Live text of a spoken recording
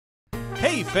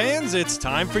Hey fans, it's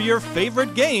time for your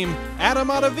favorite game, Adam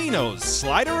Ottavino's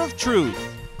Slider of Truth.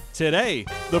 Today,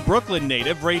 the Brooklyn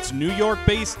native rates New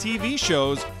York-based TV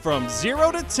shows from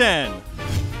 0 to 10.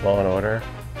 Law and Order,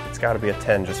 it's got to be a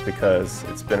 10 just because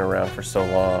it's been around for so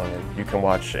long and you can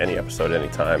watch any episode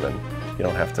anytime and you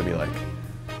don't have to be like,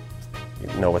 you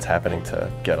know what's happening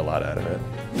to get a lot out of it.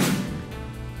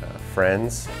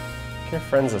 Friends, give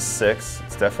Friends a 6.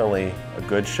 It's definitely a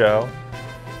good show.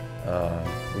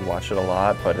 We watch it a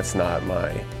lot, but it's not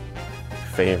my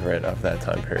favorite of that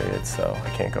time period, so I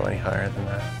can't go any higher than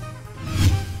that.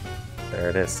 There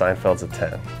it is, Seinfeld's a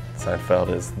 10. Seinfeld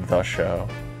is the show.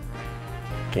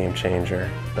 Game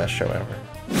changer, best show ever.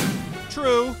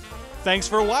 True. Thanks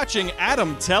for watching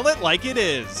Adam Tell It Like It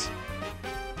Is.